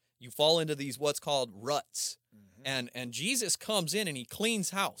 You fall into these what's called ruts. And Jesus comes in and he cleans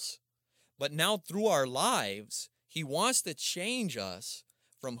house. But now through our lives, he wants to change us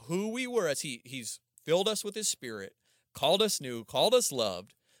from who we were as he's filled us with his spirit, called us new, called us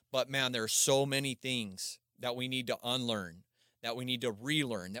loved. But man, there's so many things that we need to unlearn, that we need to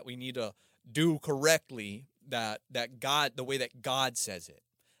relearn, that we need to do correctly, that God, the way that God says it.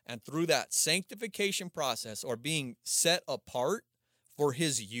 And through that sanctification process, or being set apart for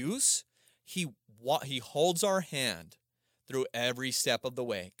his use, he holds our hand through every step of the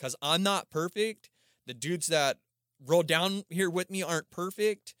way. Because I'm not perfect. The dudes that rode down here with me aren't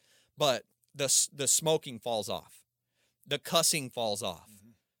perfect, but the smoking falls off. The cussing falls off.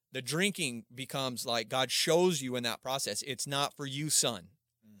 The drinking becomes like God shows you in that process. It's not for you, son.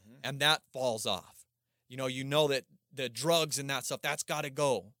 And that falls off. You know that the drugs and that stuff, that's got to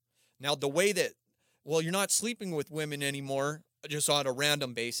go. Now, the way that, you're not sleeping with women anymore just on a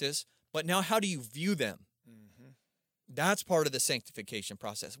random basis, but now how do you view them? That's part of the sanctification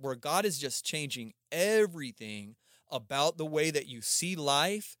process, where God is just changing everything about the way that you see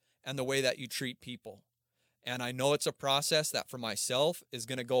life and the way that you treat people. And I know it's a process that for myself is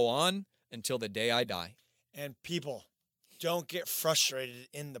going to go on until the day I die. And people, don't get frustrated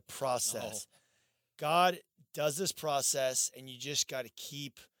in the process. No. God does this process, and you just got to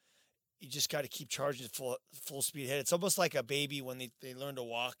keep charging full speed ahead. It's almost like a baby when they learn to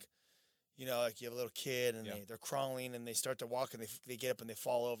walk. Like you have a little kid and they're crawling and they start to walk and they get up and they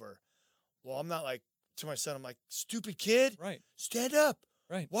fall over. Well, I'm not like, to my son, I'm like, stupid kid, right? Stand up,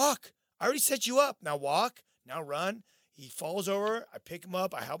 right? Walk. I already set you up. Now walk. Now run. He falls over. I pick him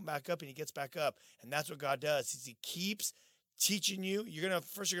up. I help him back up, and he gets back up. And that's what God does. He keeps teaching you. You're gonna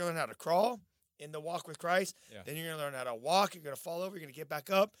learn how to crawl in the walk with Christ. Yeah. Then you're gonna learn how to walk. You're gonna fall over. You're gonna get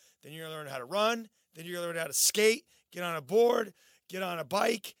back up. Then you're gonna learn how to run. Then you're gonna learn how to skate. Get on a board. Get on a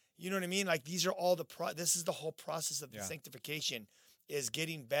bike. You know what I mean? Like these are all this is the whole process of the sanctification, is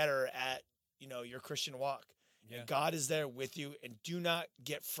getting better at your Christian walk. Yeah. God is there with you, and do not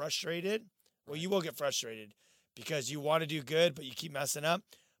get frustrated. Well, you will get frustrated because you want to do good, but you keep messing up.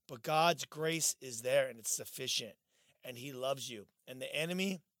 But God's grace is there, and it's sufficient, and he loves you. And the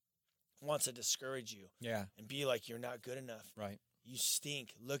enemy wants to discourage you and be like, you're not good enough. Right. You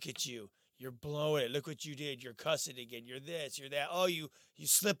stink. Look at you. You're blowing it. Look what you did. You're cussing again. You're this. You're that. Oh, you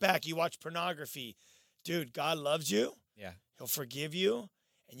slip back. You watch pornography. Dude, God loves you. Yeah. He'll forgive you,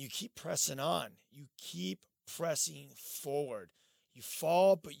 and you keep pressing on. You keep pressing forward. You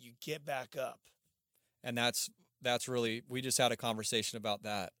fall, but you get back up. And that's really, we just had a conversation about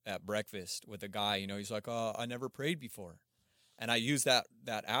that at breakfast with a guy. He's like, oh, I never prayed before. And I use that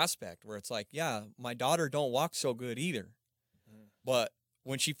aspect where it's like, yeah, my daughter don't walk so good either. But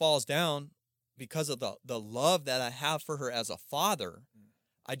when she falls down, because of the love that I have for her as a father,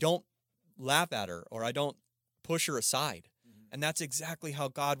 I don't laugh at her or I don't push her aside. And that's exactly how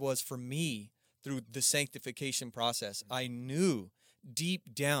God was for me through the sanctification process. I knew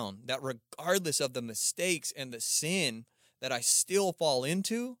deep down that regardless of the mistakes and the sin that I still fall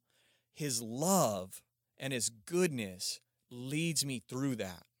into, his love and his goodness leads me through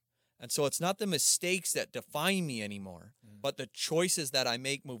that. And so it's not the mistakes that define me anymore, but the choices that I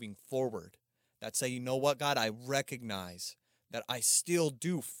make moving forward that say, you know what, God, I recognize that I still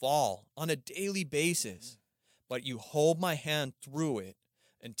do fall on a daily basis, but you hold my hand through it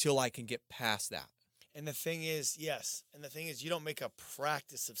until I can get past that. And the thing is, you don't make a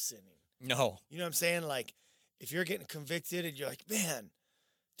practice of sinning. No. You know what I'm saying? Like, if you're getting convicted and you're like, man,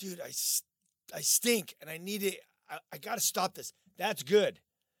 dude, I stink and I need it. I got to stop this. That's good.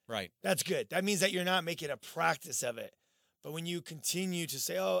 Right. That's good. That means that you're not making a practice of it. But when you continue to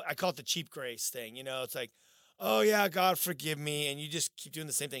say, oh, I call it the cheap grace thing. It's like, oh, yeah, God, forgive me. And you just keep doing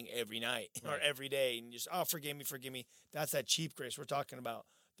the same thing every night or every day. And you just, oh, forgive me. That's that cheap grace we're talking about.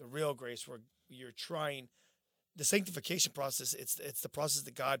 the real grace where you're trying. The sanctification process, it's the process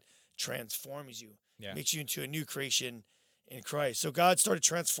that God transforms you, makes you into a new creation in Christ. So God started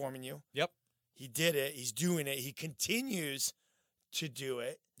transforming you. Yep. He did it. He's doing it. He continues to do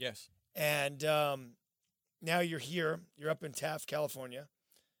it. Yes. And now you're here. You're up in Taft, California.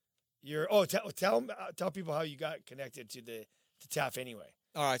 Tell people how you got connected to Taft anyway.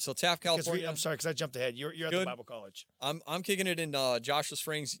 All right, so Taft, California. I'm sorry, because I jumped ahead. You're at the Bible college. I'm kicking it in Joshua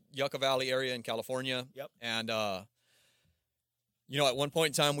Springs, Yucca Valley area in California. Yep. And at one point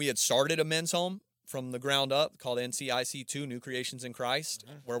in time, we had started a men's home from the ground up called NCIC2, New Creations in Christ,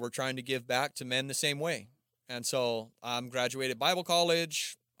 where we're trying to give back to men the same way. And so I'm graduated Bible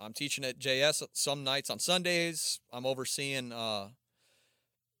college. I'm teaching at JS some nights on Sundays. I'm overseeing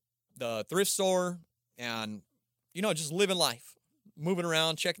the thrift store and, just living life. Moving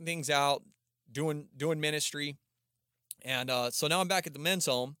around, checking things out, doing ministry. And so now I'm back at the men's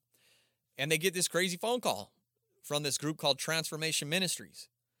home, and they get this crazy phone call from this group called Transformation Ministries.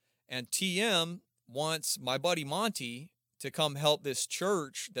 And TM wants my buddy Monty to come help this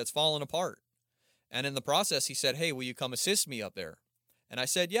church that's fallen apart. And in the process, he said, hey, will you come assist me up there? And I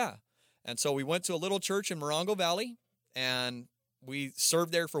said, yeah. And so we went to a little church in Morongo Valley, and we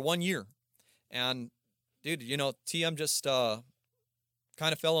served there for 1 year. And, dude, TM just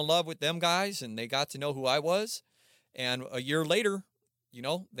kind of fell in love with them guys, and they got to know who I was. And a year later,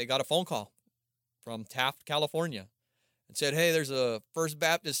 they got a phone call from Taft, California, and said, hey, there's a First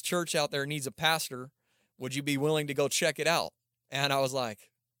Baptist church out there needs a pastor. Would you be willing to go check it out? And I was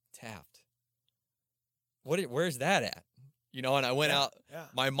like, Taft, where's that at? And I went out. Yeah.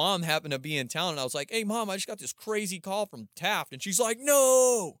 My mom happened to be in town, and I was like, hey, Mom, I just got this crazy call from Taft. And she's like,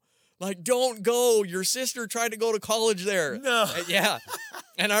 no, don't go. Your sister tried to go to college there. No. Yeah.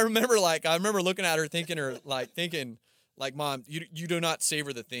 And I remember looking at her thinking, Mom, you do not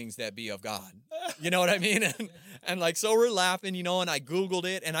savor the things that be of God. You know what I mean? And so we're laughing, and I Googled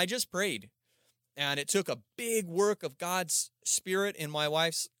it, and I just prayed. And it took a big work of God's Spirit in my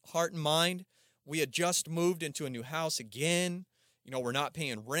wife's heart and mind. We had just moved into a new house again. We're not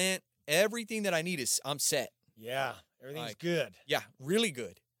paying rent. Everything that I need I'm set. Yeah, everything's good. Yeah, really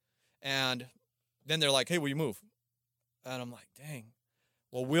good. And then they're like, hey, will you move? And I'm like, dang.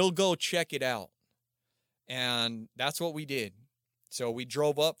 Well, we'll go check it out. And that's what we did. So we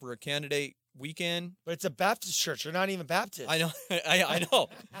drove up for a candidate weekend. But it's a Baptist church. They're not even Baptist. I know. I know.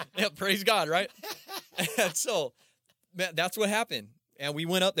 Yeah, praise God, right? And so that's what happened. And we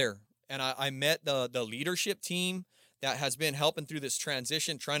went up there. And I met the leadership team that has been helping through this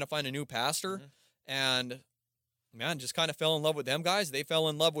transition, trying to find a new pastor. Mm-hmm. And, man, just kind of fell in love with them guys. They fell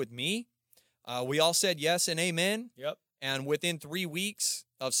in love with me. We all said yes and amen. Yep. And within 3 weeks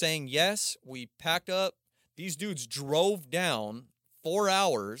of saying yes, we packed up. These dudes drove down 4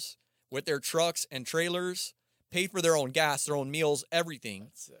 hours with their trucks and trailers, paid for their own gas, their own meals, everything.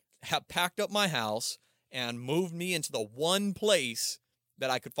 That's sick. Have packed up my house and moved me into the one place that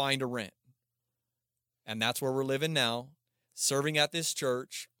I could find to rent. And that's where we're living now, serving at this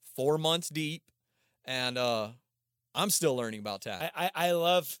church, 4 months deep. And I'm still learning about Taft. I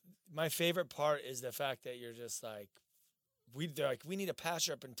love, my favorite part is the fact that you're just like, we need a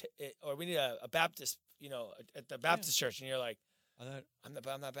pastor up or we need a Baptist, at the Baptist church. And you're like, I'm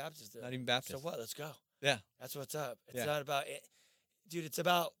not Baptist. Not even Baptist. So what? Let's go. Yeah. That's what's up. It's not about it. Dude, it's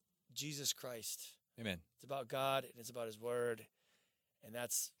about Jesus Christ. Amen. It's about God, and it's about his word. And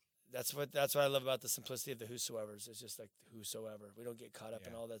that's what I love about the simplicity of the whosoever's. It's just like whosoever. We don't get caught up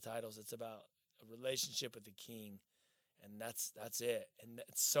in all the titles. It's about a relationship with the King, and that's it. And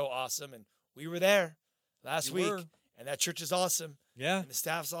it's so awesome. And we were there last week, and that church is awesome. Yeah. And the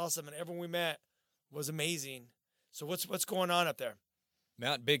staff's awesome, and everyone we met was amazing. So what's going on up there?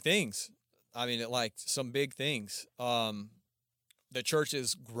 Matt, big things. I mean, some big things. The church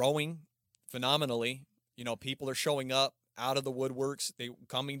is growing phenomenally. People are showing up out of the woodworks. They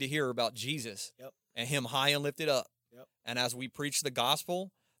coming to hear about Jesus. Yep. And him high and lifted up. Yep. And as we preach the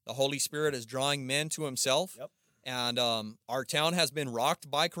gospel, the Holy Spirit is drawing men to himself. Yep. And our town has been rocked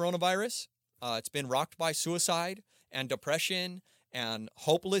by coronavirus. It's been rocked by suicide and depression and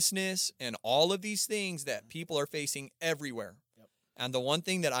hopelessness and all of these things that people are facing everywhere. Yep. And the one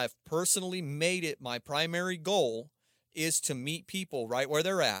thing that I've personally made it my primary goal is to meet people right where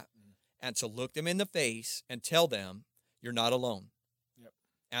they're at and to look them in the face and tell them, you're not alone. Yep.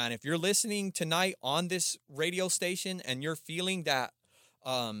 And if you're listening tonight on this radio station and you're feeling that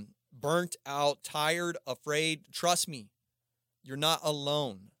burnt out, tired, afraid, trust me, you're not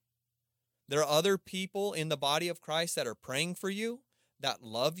alone. There are other people in the body of Christ that are praying for you, that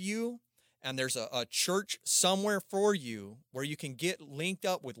love you, and there's a church somewhere for you where you can get linked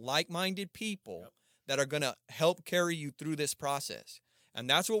up with like-minded people that are going to help carry you through this process. And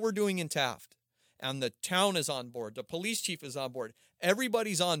that's what we're doing in Taft. And the town is on board. The police chief is on board.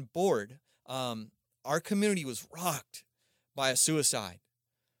 Everybody's on board. Our community was rocked by a suicide.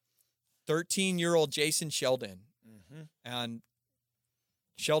 13-year-old Jason Sheldon. Mm-hmm. And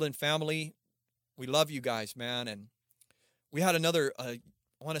Sheldon family, we love you guys, man. And we had another, I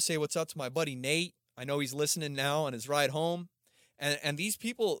want to say what's up to my buddy Nate. I know he's listening now on his ride home. And these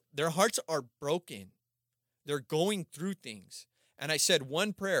people, their hearts are broken. They're going through things. And I said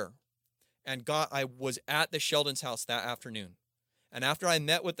one prayer, and God, I was at the Sheldon's house that afternoon. And after I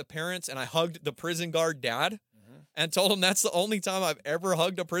met with the parents and I hugged the prison guard dad and told him that's the only time I've ever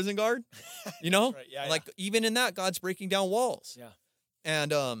hugged a prison guard, you know, right. Like even in that, God's breaking down walls. Yeah.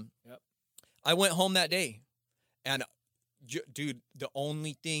 And I went home that day, and dude, the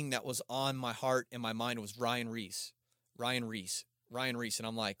only thing that was on my heart and my mind was Ryan Reese. And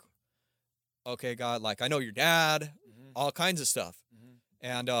I'm like, okay, God, like I know your dad, all kinds of stuff.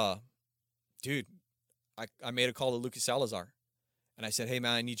 And dude, I made a call to Lucas Salazar. And I said, hey,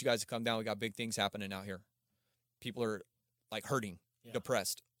 man, I need you guys to come down. We got big things happening out here. People are, like, hurting,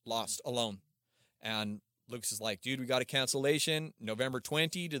 depressed, lost, alone. And Lucas is like, dude, we got a cancellation November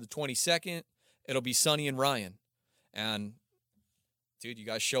 20 to the 22nd. It'll be Sonny and Ryan. And, dude, you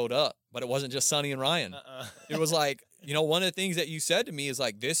guys showed up. But it wasn't just Sonny and Ryan. It was like, you know, one of the things that you said to me is,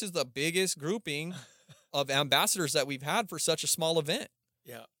 like, this is the biggest grouping of ambassadors that we've had for such a small event.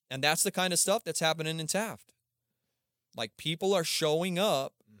 Yeah. And that's the kind of stuff that's happening in Taft. Like, people are showing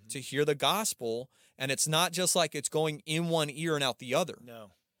up to hear the gospel, and it's not just like it's going in one ear and out the other.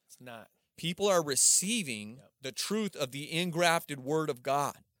 No, it's not. People are receiving the truth of the engrafted word of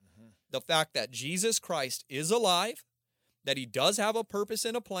God. The fact that Jesus Christ is alive, that he does have a purpose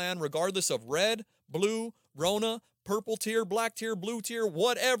and a plan, regardless of red, blue, Rona, purple tier, black tier, blue tier,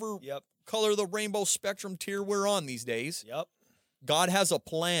 whatever color of the rainbow spectrum tier we're on these days. God has a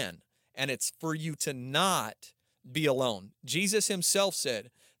plan, and it's for you to not be alone. Jesus himself said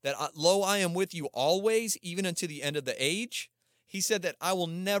that, lo, I am with you always, even unto the end of the age. He said that I will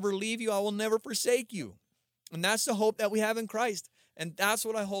never leave you. I will never forsake you. And that's the hope that we have in Christ. And that's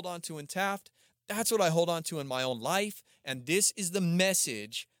what I hold on to in Taft. That's what I hold on to in my own life. And this is the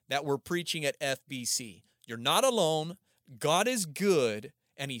message that we're preaching at FBC. You're not alone. God is good,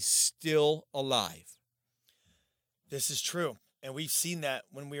 and he's still alive. This is true. And we've seen that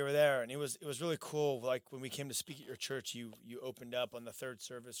when we were there, and it was really cool. Like when we came to speak at your church, you opened up on the third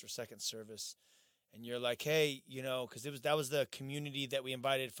service or second service, and you're like, hey, you know, because that was the community that we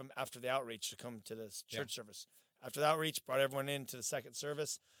invited from after the outreach to come to this church service. After the outreach, brought everyone into the second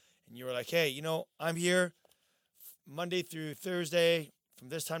service, and you were like, hey, you know, I'm here Monday through Thursday from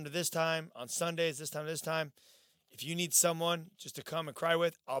this time to this time, on Sundays this time to this time. If you need someone just to come and cry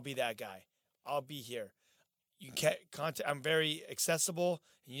with, I'll be that guy. I'll be here. You can contact. I'm very accessible,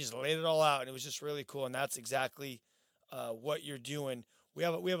 and you just laid it all out, and it was just really cool. And that's exactly what you're doing. We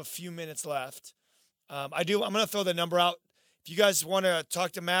have a few minutes left. I'm going to throw the number out. If you guys want to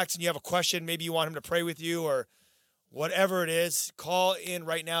talk to Max and you have a question, maybe you want him to pray with you or whatever it is, call in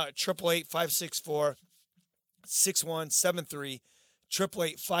right now at 888-564-6173.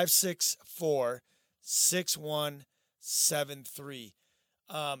 888-564-6173.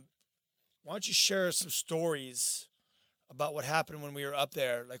 Why don't you share some stories about what happened when we were up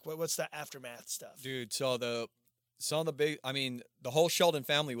there? Like, what's the aftermath stuff? Dude, so the whole Sheldon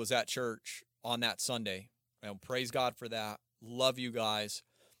family was at church on that Sunday. Praise God for that. Love you guys.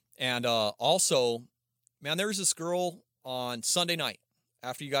 And also, man, there was this girl on Sunday night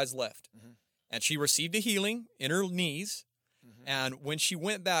after you guys left, and she received a healing in her knees. And when she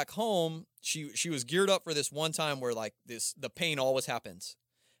went back home, she was geared up for this one time where like the pain always happens.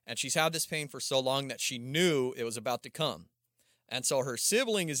 And she's had this pain for so long that she knew it was about to come. And so her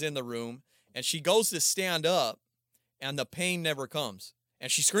sibling is in the room, and she goes to stand up, and the pain never comes.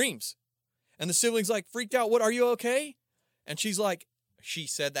 And she screams. And the sibling's like freaked out. What, are you okay? And she's like, she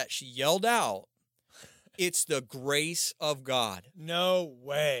said that she yelled out, it's the grace of God. No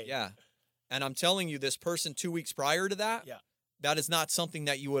way. Yeah. And I'm telling you, this person 2 weeks prior to that, that is not something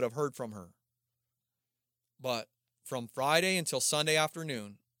that you would have heard from her. But from Friday until Sunday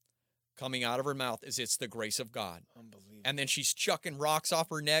afternoon, coming out of her mouth is it's the grace of God. Unbelievable. And then she's chucking rocks off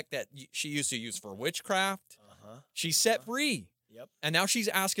her neck that she used to use for witchcraft. She's set free. Yep. And now she's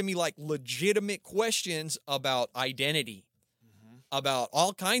asking me like legitimate questions about identity, about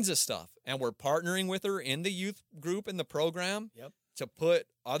all kinds of stuff. And we're partnering with her in the youth group in the program to put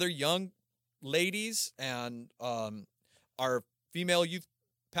other young ladies and our female youth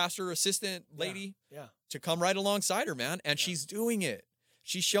pastor assistant lady Yeah. to come right alongside her, man. And she's doing it.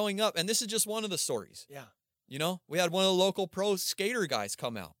 She's showing up. And this is just one of the stories. Yeah. You know, we had one of the local pro skater guys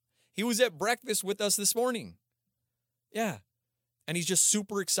come out. He was at breakfast with us this morning. Yeah. And he's just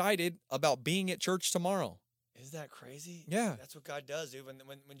super excited about being at church tomorrow. Isn't that crazy? Yeah. That's what God does, dude.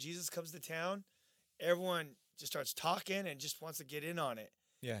 When Jesus comes to town, everyone just starts talking and just wants to get in on it.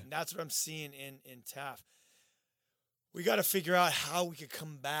 Yeah. And that's what I'm seeing in Taft. We got to figure out how we could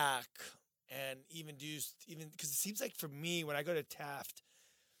come back and even because it seems like for me, when I go to Taft,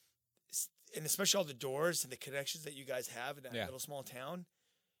 and especially all the doors and the connections that you guys have in that little small town,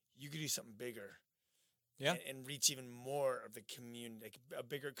 you could do something bigger. Yeah. And reach even more of the community, like a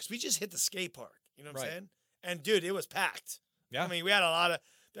bigger, because we just hit the skate park. You know what I'm saying? And dude, it was packed. Yeah. I mean, we had a lot of,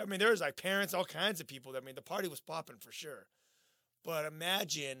 there was like parents, all kinds of people. I mean, the party was popping for sure. But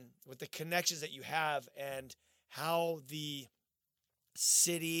imagine with the connections that you have and how the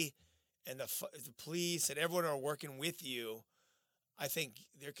city and the police and everyone are working with you, I think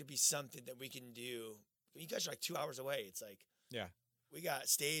there could be something that we can do. You guys are like 2 hours away. It's like, we got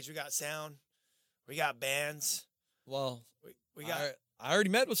stage, we got sound, we got bands. Well, we got. I already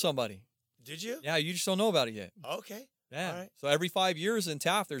met with somebody. Did you? Yeah, you just don't know about it yet. Okay. Yeah. All right. So every 5 years in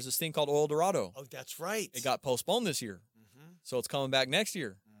Taft, there's this thing called Oil Dorado. Oh, that's right. It got postponed this year. Mm-hmm. So it's coming back next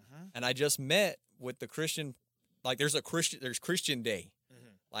year. Mm-hmm. And I just met with the Christian, like there's Christian Day.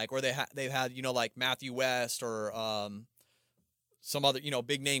 Mm-hmm. Like where they've had, you know, like Matthew West or some other, you know,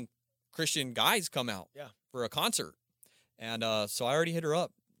 big name Christian guys come out for a concert. And so I already hit her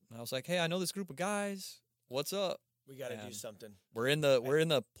up. I was like, hey, I know this group of guys. What's up? We got to do something. We're in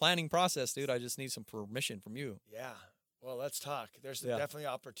the planning process, dude. I just need some permission from you. Yeah. Well, let's talk. There's definitely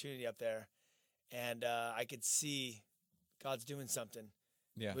opportunity up there. And I could see God's doing something.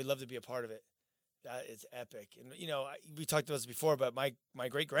 Yeah. We'd love to be a part of it. That is epic. And, you know, we talked about this before, but my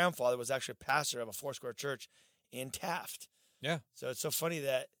great-grandfather was actually a pastor of a Foursquare church in Taft. Yeah. So it's so funny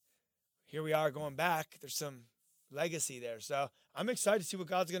that here we are going back. There's some legacy there. So I'm excited to see what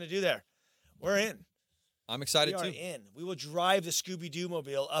God's going to do there. We're in. I'm excited too. We are in. We will drive the Scooby-Doo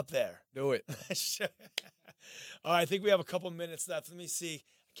mobile up there. Do it. All right, I think we have a couple minutes left. Let me see.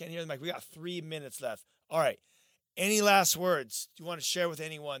 I can't hear the mic. We got 3 minutes left. All right. Any last words you want to share with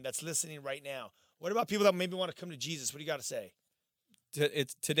anyone that's listening right now? What about people that maybe want to come to Jesus? What do you got to say?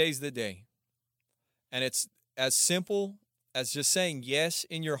 Today's the day. And it's as simple as just saying yes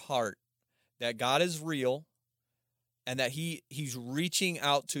in your heart that God is real and that he's reaching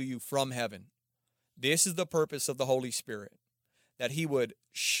out to you from heaven. This is the purpose of the Holy Spirit, that he would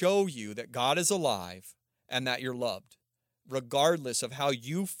show you that God is alive and that you're loved. Regardless of how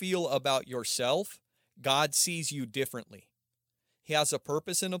you feel about yourself, God sees you differently. He has a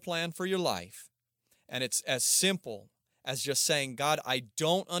purpose and a plan for your life. And it's as simple as just saying, God, I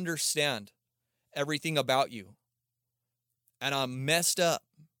don't understand everything about you. And I'm messed up,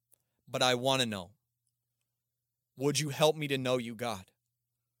 but I want to know. Would you help me to know you, God?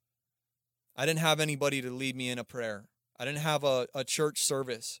 I didn't have anybody to lead me in a prayer. I didn't have a church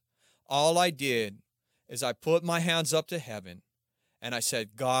service. All I did is I put my hands up to heaven and I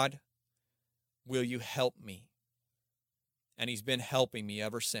said, God, will you help me? And he's been helping me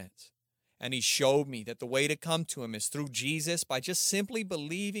ever since. And he showed me that the way to come to him is through Jesus, by just simply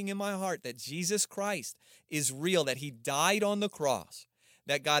believing in my heart that Jesus Christ is real, that he died on the cross,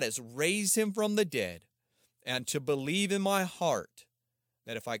 that God has raised him from the dead, and to believe in my heart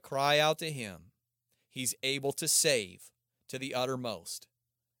that if I cry out to him, he's able to save to the uttermost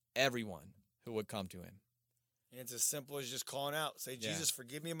everyone who would come to him. And it's as simple as just calling out. Say, Jesus,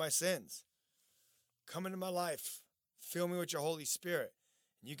 forgive me my sins. Come into my life. Fill me with your Holy Spirit.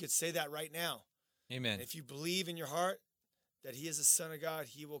 And you could say that right now. Amen. And if you believe in your heart that he is the Son of God,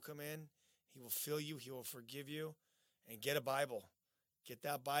 he will come in, he will fill you, he will forgive you, and get a Bible. Get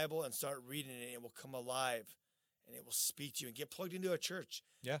that Bible and start reading it, and it will come alive, and it will speak to you, and get plugged into a church.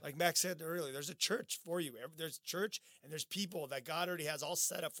 Yeah. Like Max said earlier, there's a church for you. There's church, and there's people that God already has all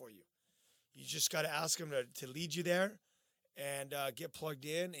set up for you. You just got to ask him to lead you there and get plugged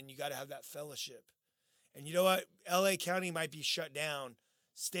in, and you got to have that fellowship. And you know what? L.A. County might be shut down.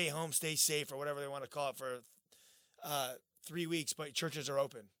 Stay home, stay safe, or whatever they want to call it for 3 weeks, but churches are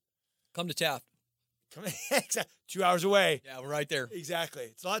open. Come to Taft. 2 hours away. Yeah, we're right there. Exactly.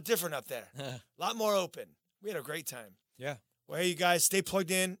 It's a lot different up there. A lot more open. We had a great time. Yeah. Well, hey, you guys, stay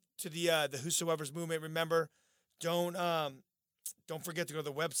plugged in to the Whosoever's movement. Remember, don't forget to go to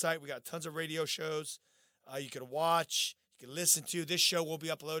the website. We got tons of radio shows you can watch, you can listen to. This show will be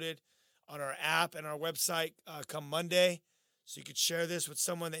uploaded on our app and our website come Monday. So you could share this with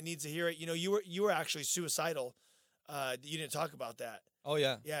someone that needs to hear it. You know, you were actually suicidal. You didn't talk about that. Oh,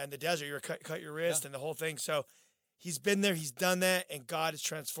 yeah. Yeah, in the desert, you were cut your wrist and the whole thing. So he's been there, he's done that, and God has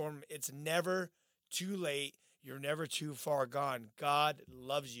transformed him. It's never too late. You're never too far gone. God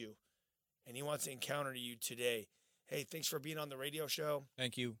loves you, and he wants to encounter you today. Hey, thanks for being on the radio show.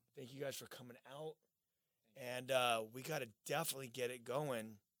 Thank you. Thank you guys for coming out. And we got to definitely get it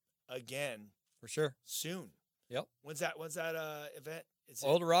going again. For sure. Soon. Yep. When's that event?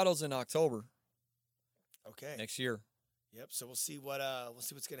 El Dorado's in October. Okay. Next year. Yep. So we'll see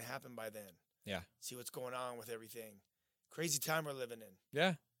what's going to happen by then. Yeah. See what's going on with everything. Crazy time we're living in.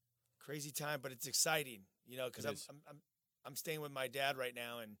 Yeah. Crazy time, but it's exciting, because I'm staying with my dad right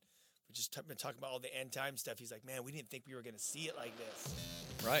now, and we just been talking about all the end time stuff. He's like, man, we didn't think we were going to see it like this.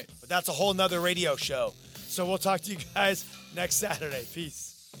 Right. But that's a whole nother radio show. So we'll talk to you guys next Saturday.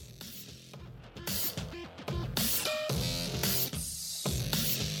 Peace.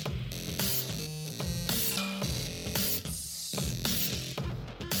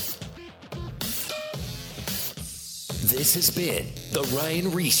 This has been The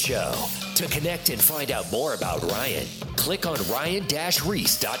Ryan Reese Show. To connect and find out more about Ryan, click on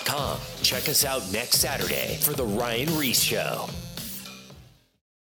ryan-reese.com. Check us out next Saturday for The Ryan Reese Show.